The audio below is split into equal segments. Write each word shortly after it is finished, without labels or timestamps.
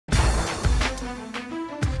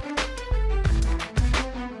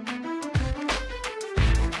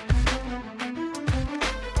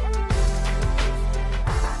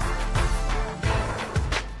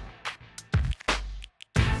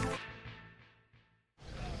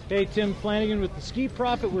Hey, Tim Flanagan with the Ski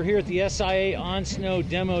Profit. We're here at the SIA On-Snow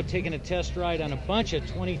Demo taking a test ride on a bunch of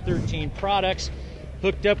 2013 products.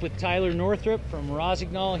 Hooked up with Tyler Northrop from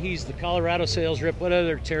Rossignol. He's the Colorado sales rep. What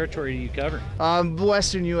other territory do you cover?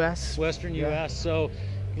 Western U.S. Western U.S. So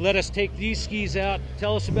let us take these skis out.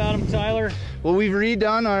 Tell us about them, Tyler. Well, we've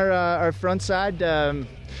redone our front side.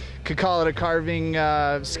 Could call it a carving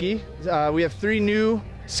ski. We have 3 new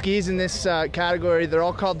skis in this category. They're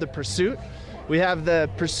all called the Pursuit. We have the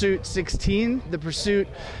Pursuit 16, the Pursuit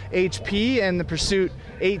HP, and the Pursuit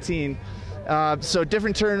 18. So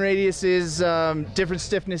different turn radiuses, different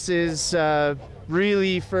stiffnesses,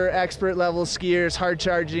 really for expert level skiers, hard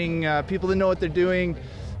charging, people that know what they're doing,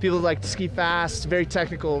 people that like to ski fast, very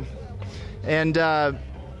technical. And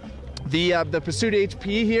the Pursuit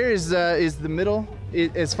HP here is the middle.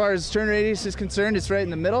 As far as turn radius is concerned, it's right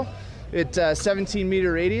in the middle. It's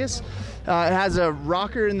 17-meter radius. It has a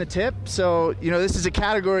rocker in the tip, so you know this is a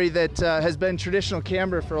category that has been traditional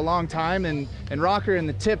camber for a long time, and rocker in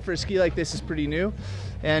the tip for a ski like this is pretty new.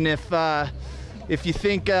 And if you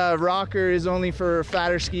think rocker is only for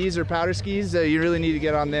fatter skis or powder skis, you really need to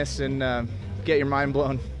get on this and get your mind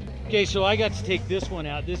blown. Okay, so I got to take this one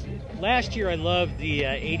out. Last year I loved the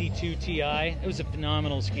 82 Ti. It was a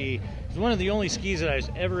phenomenal ski. It was one of the only skis that I was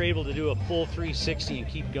ever able to do a full 360 and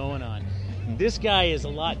keep going on. This guy is a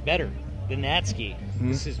lot better than that ski.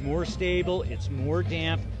 This is more stable, it's more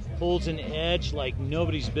damp, holds an edge like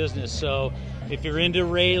nobody's business. So if you're into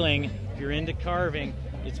railing, if you're into carving,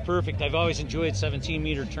 it's perfect. I've always enjoyed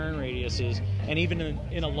 17-meter turn radiuses, and even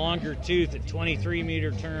in a longer tooth at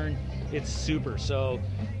 23-meter turn, it's super. So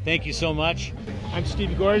thank you so much. I'm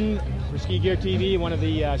Steve Gordon for SkiGearTV, one of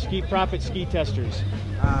the Ski Profit ski testers.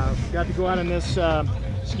 Got to go out on this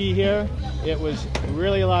ski here. It was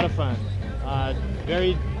really a lot of fun.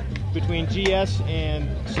 Very between GS and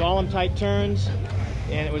slalom type turns,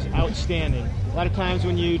 and it was outstanding. A lot of times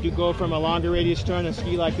when you do go from a longer radius turn, a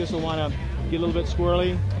ski like this will want to get a little bit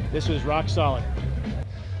squirrely. This was rock solid.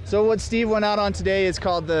 So what Steve went out on today is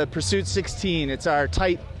called the Pursuit 16. It's our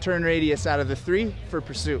tight turn radius out of the 3 for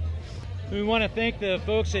Pursuit. We want to thank the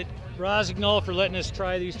folks at Rossignol for letting us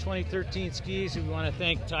try these 2013 skis. We want to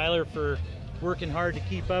thank Tyler for working hard to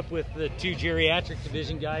keep up with the 2 geriatric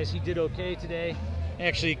division guys. He did okay today.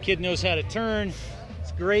 Actually, the kid knows how to turn. It's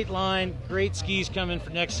a great line, great skis coming for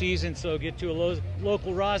next season. So get to a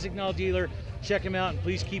local Rossignol dealer, check them out, and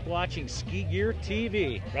please keep watching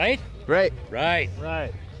SkiGearTV. Right? Right. Right.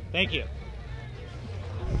 Right. Thank you.